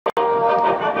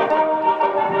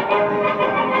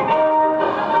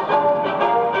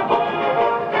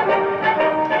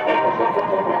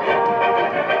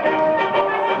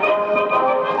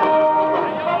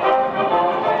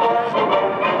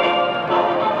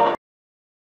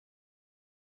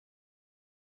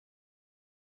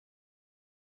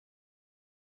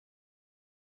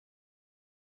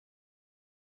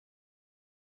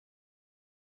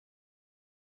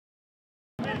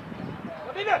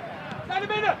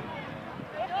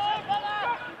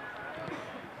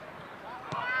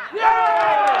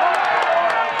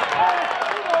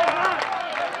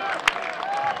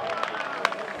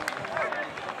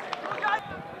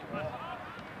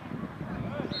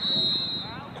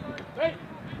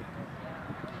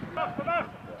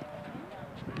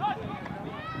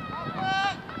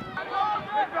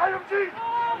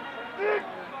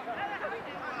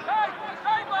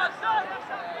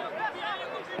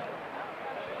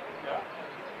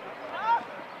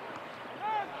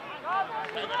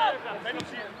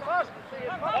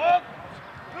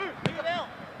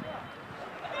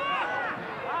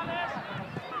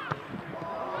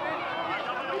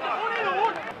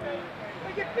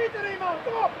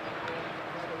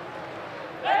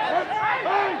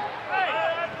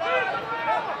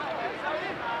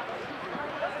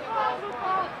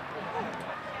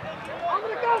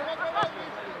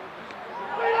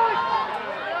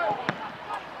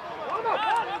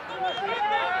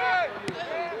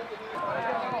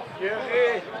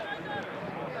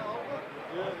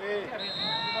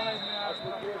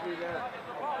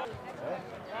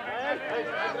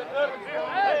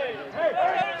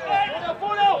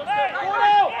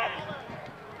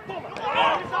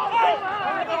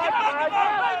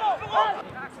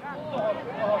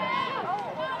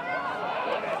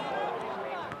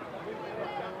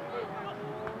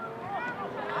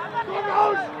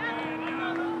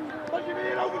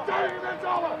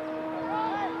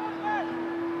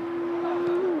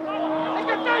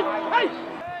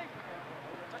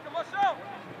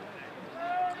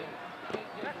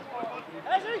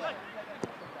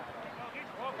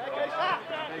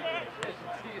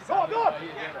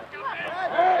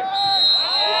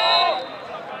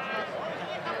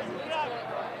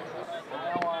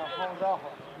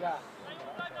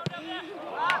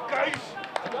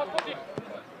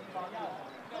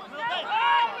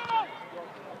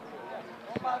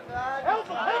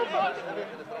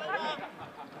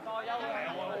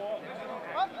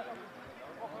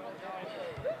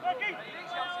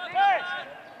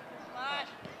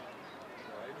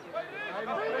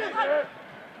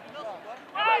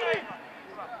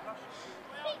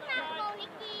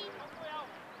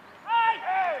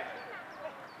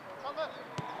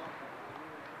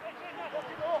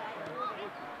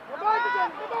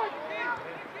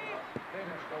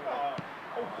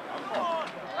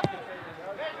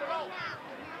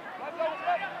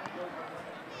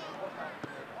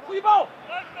Goeie bal!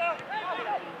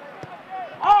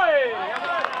 Hoi!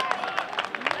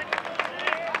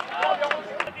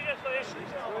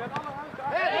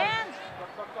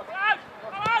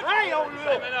 Hey, jongen!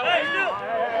 Hey, stil!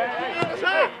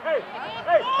 Hey!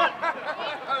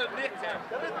 Het ligt hem.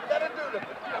 Dat is natuurlijk.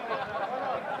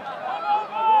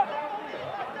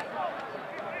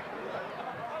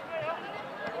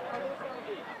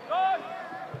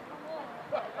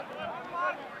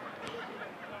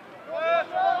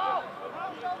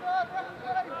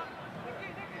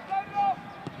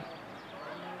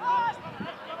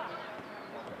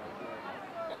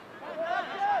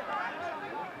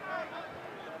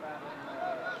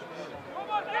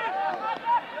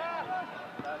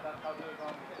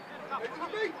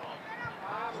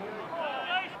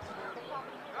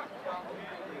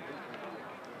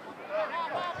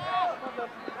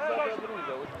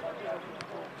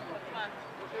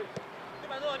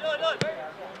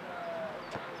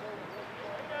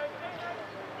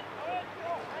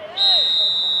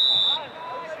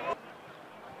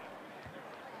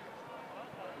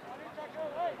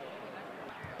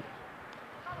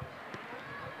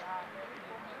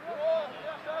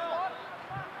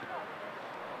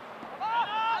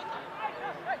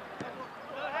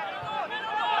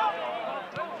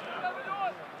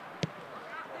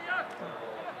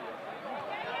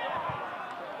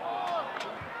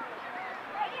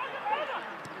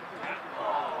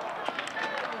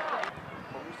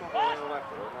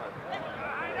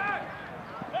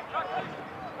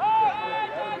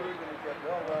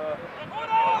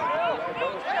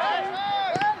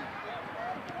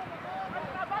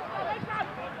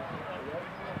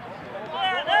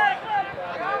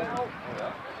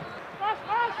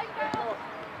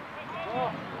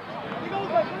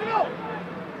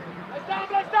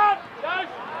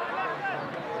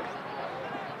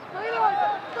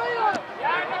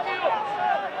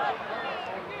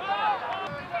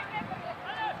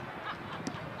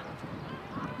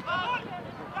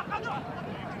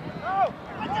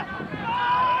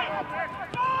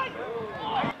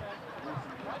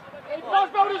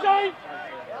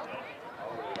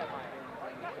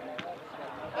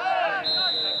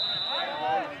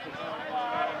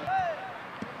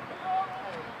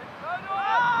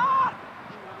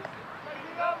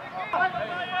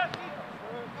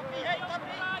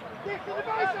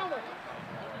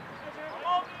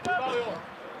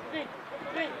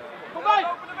 Kom bij!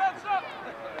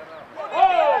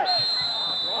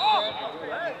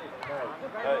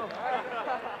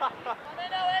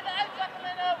 Menno, even uitzakken,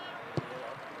 Menno!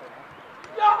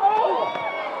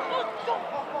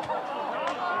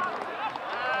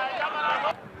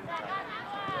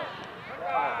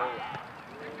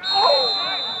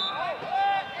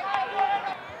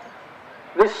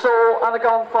 Wissel aan de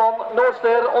kant van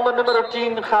Noordster. Onder nummer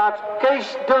 10 gaat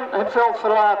Kees Dun het veld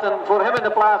verlaten. Voor hem in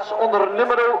de plaats onder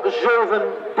nummer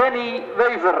 7 Danny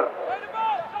Wever.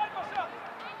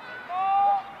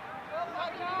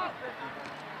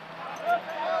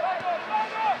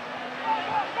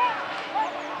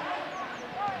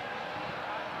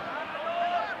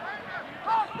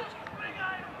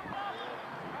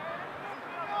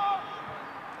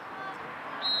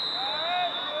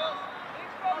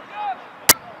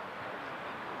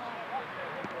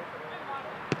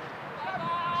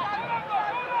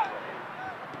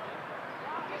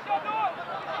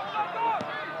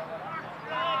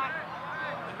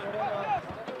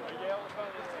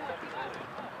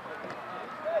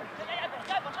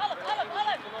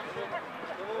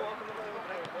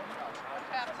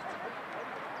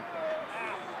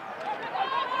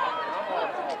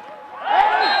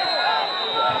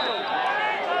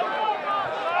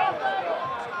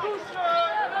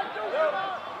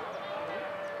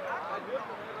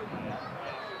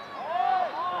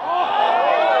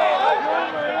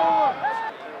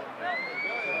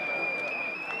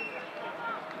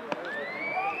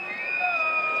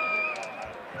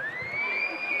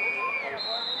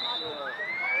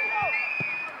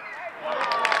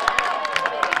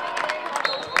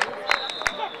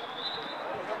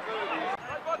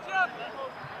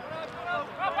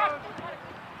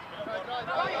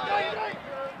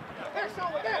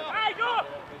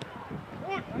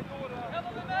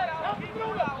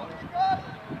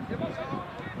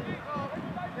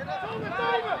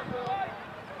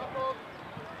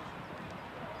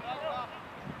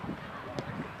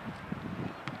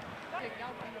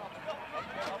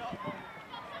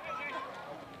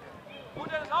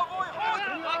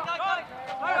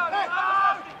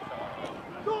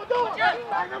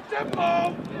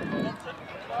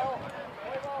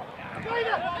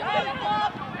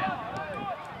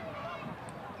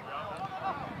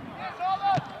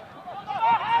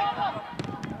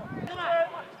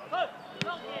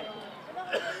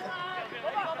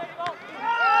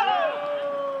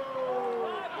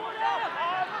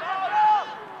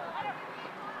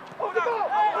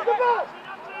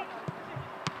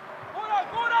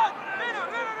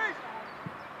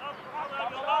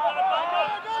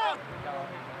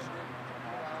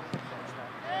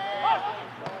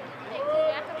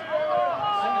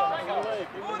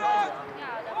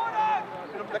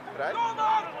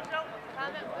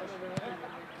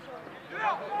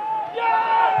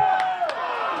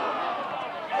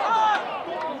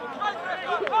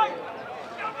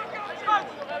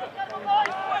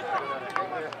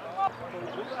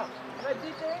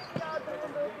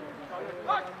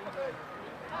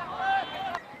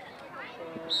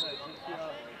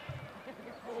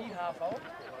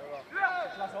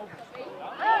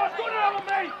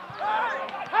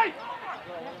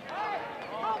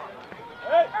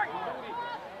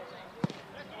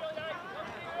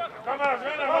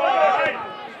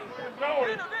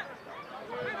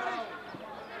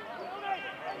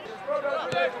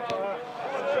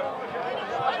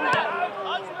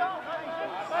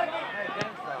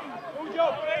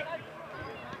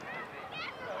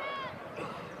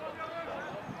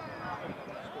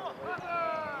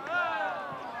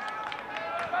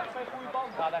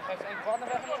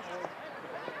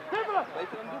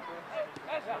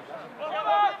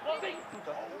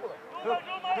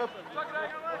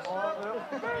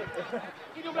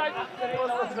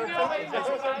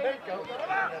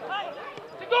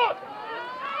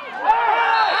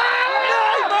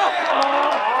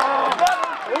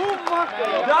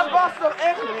 Dat was toch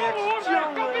echt niks? Kom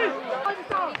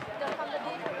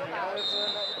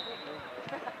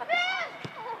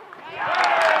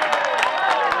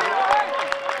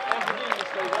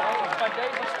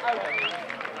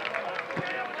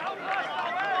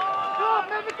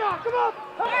op!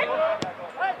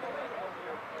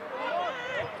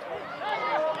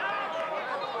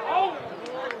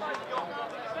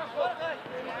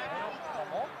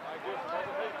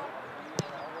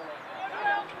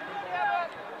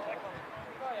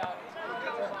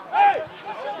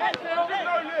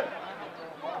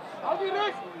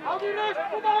 Hou die rust!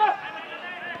 Kom maar!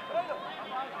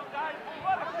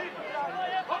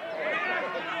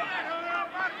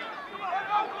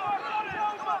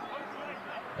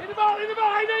 In de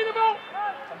bal! Hij neemt de bal!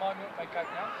 Kom maar nu, kijk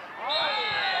nou.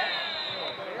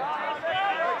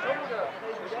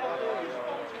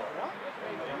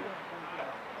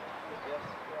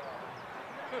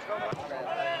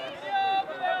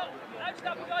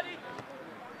 Uitstappen, Johnny!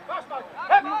 Vastpak!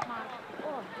 Heb!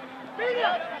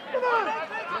 Binnen! Kom aan!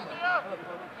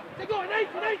 Tik door, in één!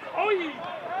 Oei!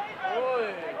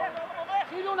 Oei!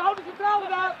 Gideon, houd de centrale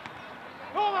daar!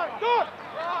 Kom! Door!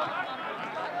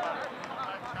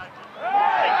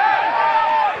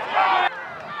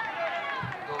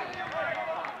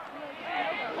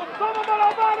 Kom maar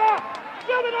op, Anna!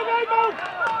 Speel er nog één, man!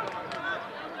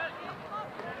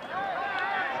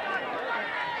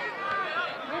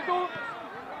 Niet doen!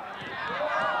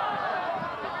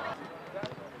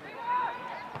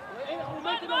 De enige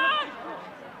momenten nog.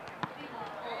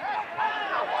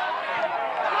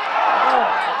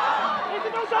 Is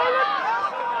het nou duidelijk?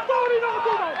 Sorry nog een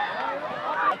doelman!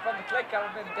 Van de kleedkamer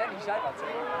met Danny zei wat.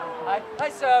 Hij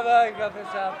zei, ik heb het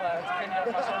zelf. Toen ging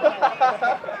hij maar zo.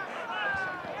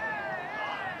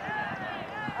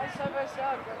 Hij zei bij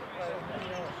zelf.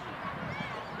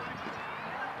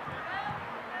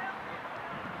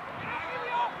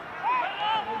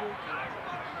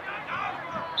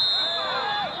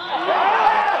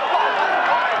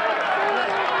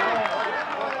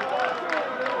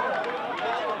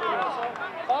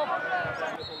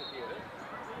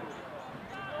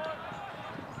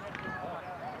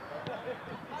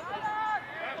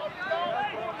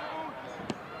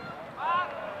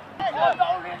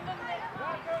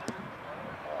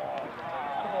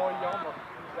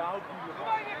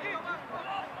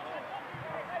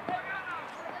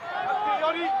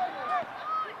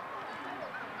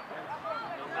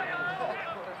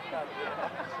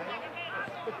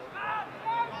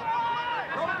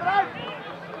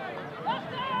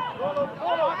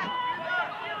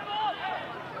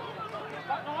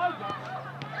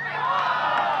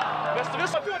 Beste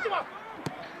rust, doe maar!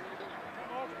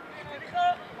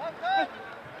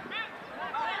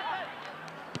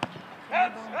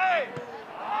 Hens, hey!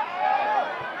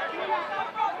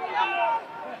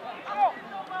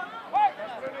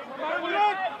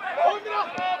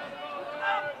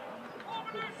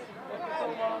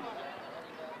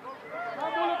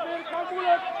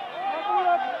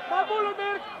 Ga moeilijk,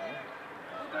 Dirk!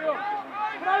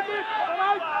 Vooruit, Dirk!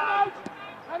 Vooruit!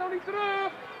 Ga nog niet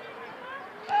terug!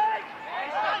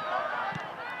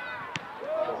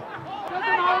 Zet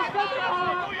hem aan, zet hem